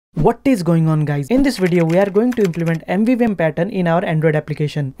What is going on, guys? In this video we are going to implement MVVM pattern in our Android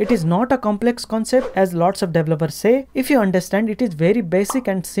application. It is not a complex concept as lots of developers say. If you understand, it is very basic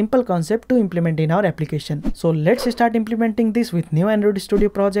and simple concept to implement in our application. So let's start implementing this with new Android Studio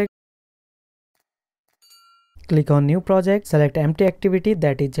project. Click on new project, select empty activity,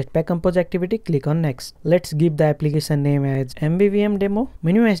 that is Jetpack compose activity, click on next. Let's give the application name as MVVM demo.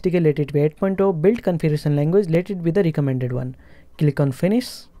 Minimum SDK, let it be 8.0, build configuration language, let it be the recommended one. Click on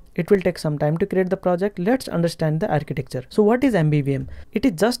finish. It will take some time to create the project. Let's understand the architecture. So what is MVVM? It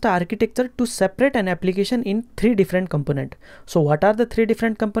is just an architecture to separate an application in three different components. So what are the three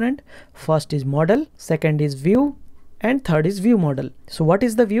different components? First is model, second is view, and third is ViewModel. So what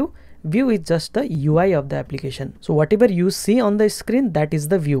is the view? View is just the UI of the application. So whatever you see on the screen, that is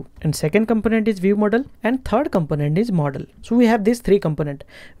the view. And second component is ViewModel, and third component is model. So we have these three components.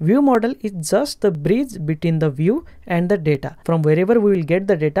 ViewModel is just the bridge between the view and the data. From wherever we will get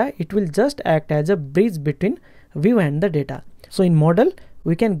the data, it will just act as a bridge between view and the data. So in model,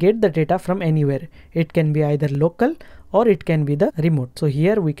 we can get the data from anywhere. It can be either local or it can be the remote. So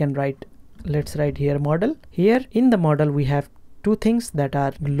here we can write, let's write here model. Here in the model we have two things that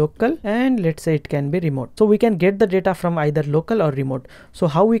are local and let's say it can be remote. So we can get the data from either local or remote. So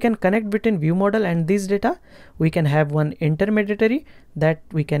how we can connect between ViewModel and this data? We can have one intermediary that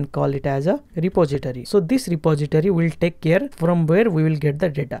we can call it as a repository. So this repository will take care from where we will get the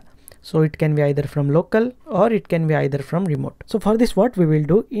data. So it can be either from local or it can be either from remote. So for this, what we will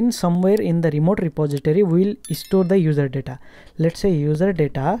do, in somewhere in the remote repository, we will store the user data. Let's say user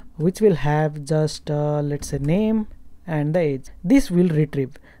data, which will have just let's say name and the age. This will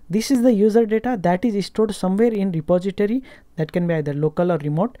retrieve. This is the user data that is stored somewhere in repository that can be either local or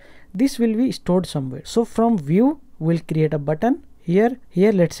remote. This will be stored somewhere. So from view, we'll create a button. Here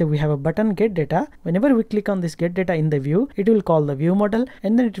let's say we have a button get data. Whenever we click on this get data in the view, it will call the view model,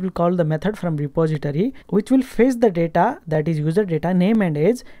 and then it will call the method from repository which will fetch the data, that is user data, name and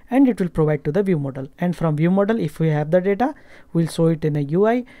age, and it will provide to the view model. And from view model, if we have the data, we'll show it in a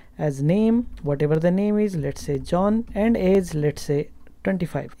UI as name, whatever the name is, let's say John, and age, let's say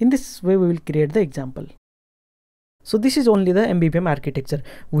 25. In this way we will create the example. So this is only the MVVM architecture.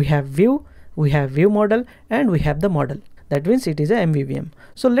 We have view, we have view model, and we have the model. That means it is a MVVM.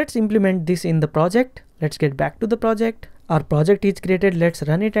 So let's implement this in the project. Let's get back to the project. Our project is created. Let's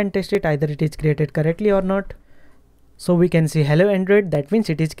run it and test it, either it is created correctly or not. So we can see hello Android, that means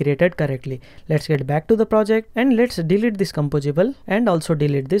it is created correctly. Let's get back to the project and let's delete this composable and also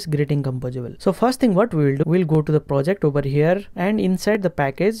delete this greeting composable. So first thing what we will do, we'll go to the project over here, and inside the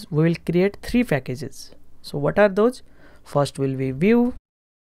package we will create three packages. So what are those? First will be view,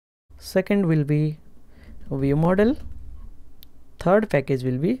 second will be view model, third package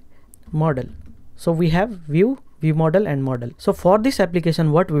will be model. So we have view, view model and model. So for this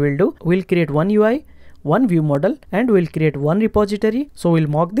application, what we will do, we'll create one UI, one view model, and we'll create one repository. So we'll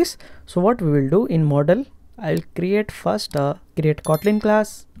mock this. So what we will do in model, I'll create first create Kotlin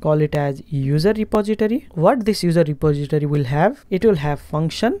class, call it as user repository. What this user repository will have, it will have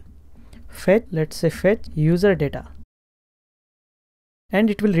function fetch, let's say fetch user data,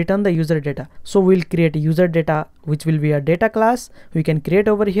 and it will return the user data. So we'll create a user data which will be a data class. We can create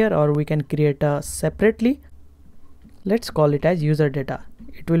over here or we can create separately. Let's call it as user data.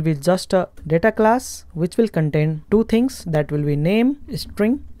 It will be just a data class which will contain two things, that will be name,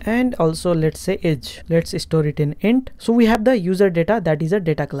 string, and also let's say age. Let's store it in int. So we have the user data, that is a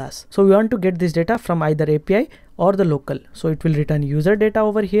data class. So we want to get this data from either API or the local. So it will return user data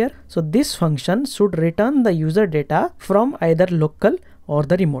over here. So this function should return the user data from either local or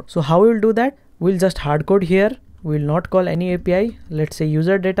the remote. So how we will do that? We'll just hard code here. We will not call any API. Let's say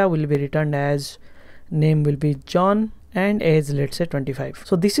user data will be returned as name will be John and age, let's say 25.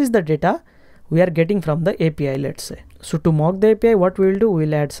 So this is the data we are getting from the API, let's say. So to mock the API, what we will do, we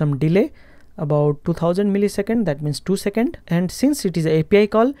will add some delay about 2000 milliseconds, that means 2 seconds. And since it is an API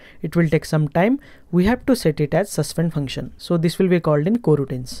call, it will take some time. We have to set it as suspend function. So this will be called in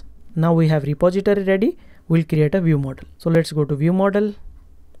coroutines. Now we have repository ready. We'll create a view model. So let's go to view model,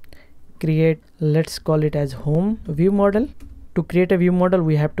 create, let's call it as home view model. To create a view model,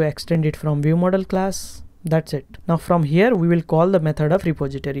 we have to extend it from view model class. That's it. Now from here we will call the method of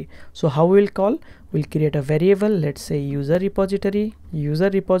repository. So how we will call? We'll create a variable, let's say user repository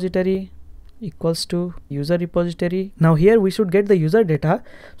equals to user repository. Now here we should get the user data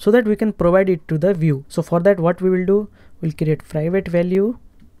so that we can provide it to the view. So for that, what we will do, we'll create private value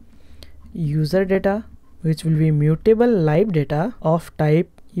user data, which will be mutable live data of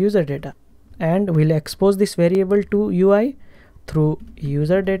type user data, and we'll expose this variable to UI through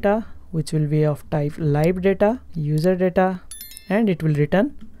user data, which will be of type live data user data, and it will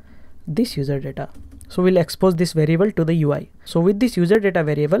return this user data. So we'll expose this variable to the UI. So with this user data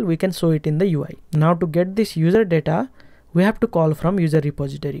variable, we can show it in the UI. Now to get this user data, we have to call from user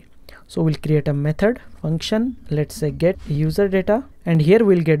repository. So we'll create a method function, let's say get user data, and here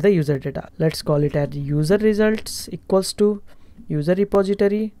we'll get the user data. Let's call it as user results equals to user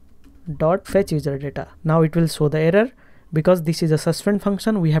repository dot fetch user data. Now it will show the error because this is a suspend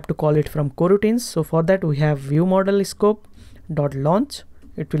function. We have to call it from coroutines. So for that we have ViewModel scope dot launch.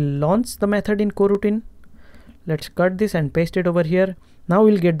 It will launch the method in coroutine. Let's cut this and paste it over here. Now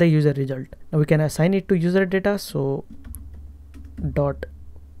we'll get the user result. Now we can assign it to user data. So dot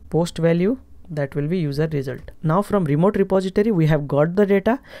post value, that will be user result. Now from remote repository we have got the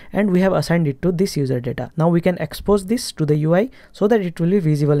data and we have assigned it to this user data. Now we can expose this to the UI so that it will be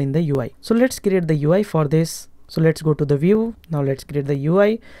visible in the UI. So let's create the UI for this. So let's go to the view. Now let's create the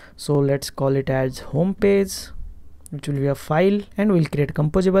UI. So let's call it as home page, which will be a file, and we'll create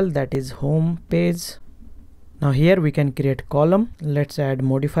composable, that is home page. Now here we can create column. Let's add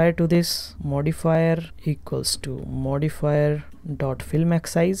modifier to this. Modifier equals to modifier dot fill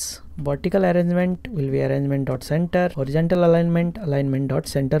max size. Vertical arrangement will be arrangement dot center. Horizontal alignment, alignment dot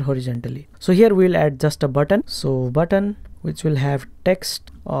center horizontally. So here we'll add just a button. So button which will have text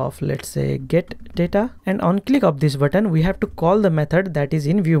of, let's say, get data, and on click of this button we have to call the method that is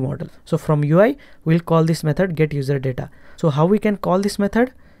in ViewModel. So from UI we'll call this method get user data. So how we can call this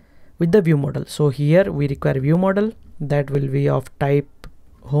method? With the ViewModel. So here we require ViewModel that will be of type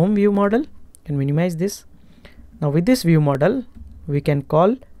home ViewModel. Can minimize this. Now with this ViewModel we can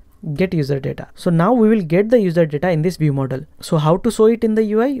call get user data. So now we will get the user data in this ViewModel. So how to show it in the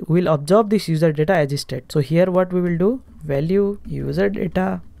UI? We'll absorb this user data as state. So here what we will do, value user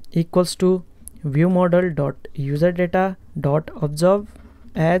data equals to ViewModel dot user data dot absorb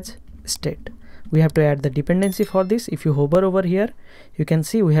as state. We have to add the dependency for this. If you hover over here, you can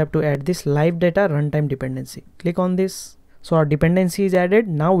see we have to add this live data runtime dependency. Click on this. So our dependency is added.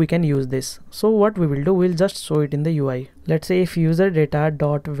 Now we can use this. So what we will do, we'll just show it in the UI. Let's say if user data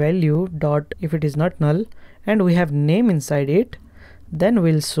dot value dot, if it is not null and we have name inside it, then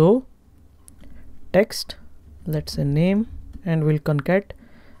we'll show text, let's say name, and we'll concat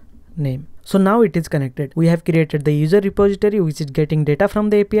name. So now it is connected. We have created the user repository which is getting data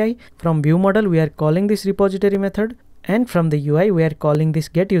from the API. From ViewModel we are calling this repository method, and from the UI we are calling this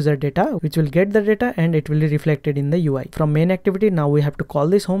get user data, which will get the data and it will be reflected in the UI. From main activity now we have to call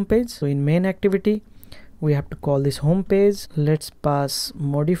this home page. So in main activity we have to call this home page. Let's pass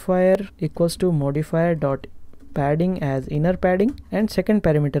modifier equals to modifier dot padding as inner padding, and second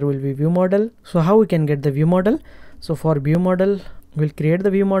parameter will be ViewModel. So how we can get the ViewModel? So for ViewModel we'll create the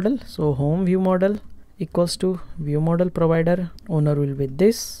ViewModel. So home ViewModel equals to ViewModel provider, owner will be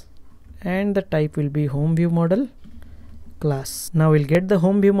this, and the type will be home ViewModel class. Now we'll get the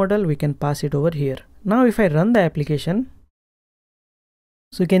home ViewModel, we can pass it over here. Now if I run the application,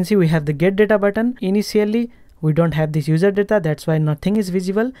 so you can see we have the get data button. Initially we don't have this user data, that's why nothing is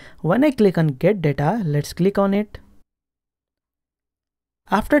visible. When I click on get data, let's click on it.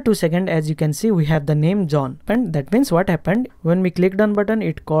 After 2 seconds, as you can see, we have the name John, and that means what happened, when we clicked on button,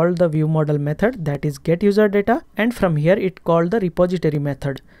 it called the ViewModel method, that is get user data, and from here it called the repository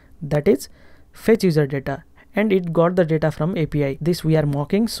method, that is fetch user data, and it got the data from API. This we are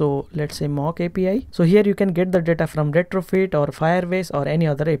mocking, so let's say mock API. So here you can get the data from Retrofit or Firebase or any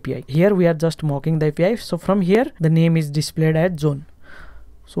other API. Here we are just mocking the API. So from here the name is displayed as John.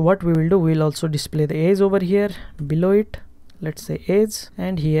 So what we will do, we'll also display the age over here below it. Let's say age,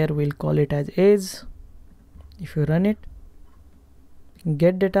 and here we'll call it as age. If you run it,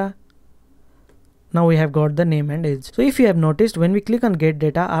 get data, now we have got the name and age. So if you have noticed, when we click on get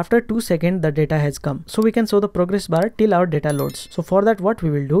data, after 2 seconds the data has come. So we can show the progress bar till our data loads. So for that what we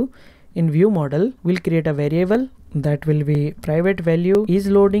will do, in ViewModel we'll create a variable that will be private value is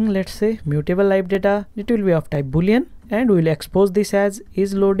loading, let's say mutable live data. It will be of type boolean, and we'll expose this as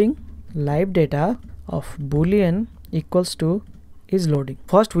is loading live data of boolean equals to is loading.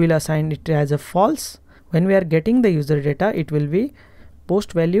 First we'll assign it as a false. When we are getting the user data, it will be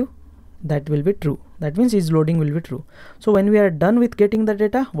post value, that will be true. That means is loading will be true. So when we are done with getting the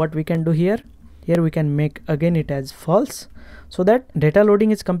data, what we can do here we can make again it as false, so that data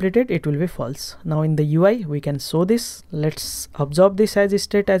loading is completed, it will be false. Now in the UI we can show this. Let's absorb this as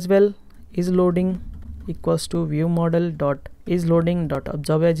state as well. Is loading equals to ViewModel dot is loading dot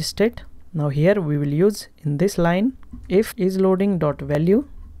absorb as state. Now here we will use in this line, if is loading dot value,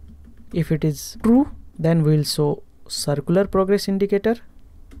 if it is true then we will show circular progress indicator,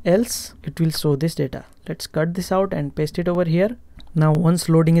 else it will show this data. Let's cut this out and paste it over here. Now once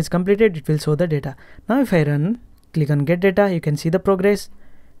loading is completed, it will show the data. Now if I run, click on get data, you can see the progress,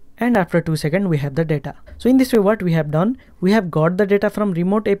 and after 2 seconds we have the data. So in this way what we have done, we have got the data from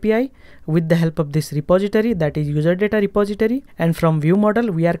remote API with the help of this repository, that is user data repository, and from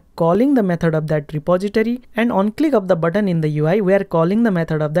ViewModel we are calling the method of that repository, and on click of the button in the UI we are calling the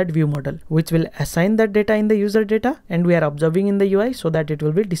method of that ViewModel, which will assign that data in the user data, and we are observing in the UI so that it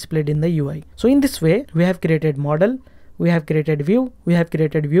will be displayed in the UI. So in this way we have created model, we have created view, we have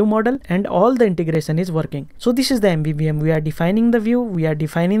created view model, and all the integration is working. So this is the MVVM. We are defining the view, we are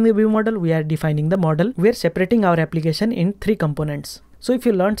defining the view model, we are defining the model. We are separating our application in 3 components. So if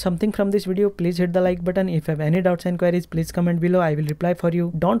you learned something from this video, please hit the like button. If you have any doubts and queries, please comment below. I will reply for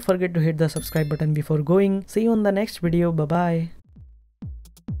you. Don't forget to hit the subscribe button before going. See you on the next video. Bye bye.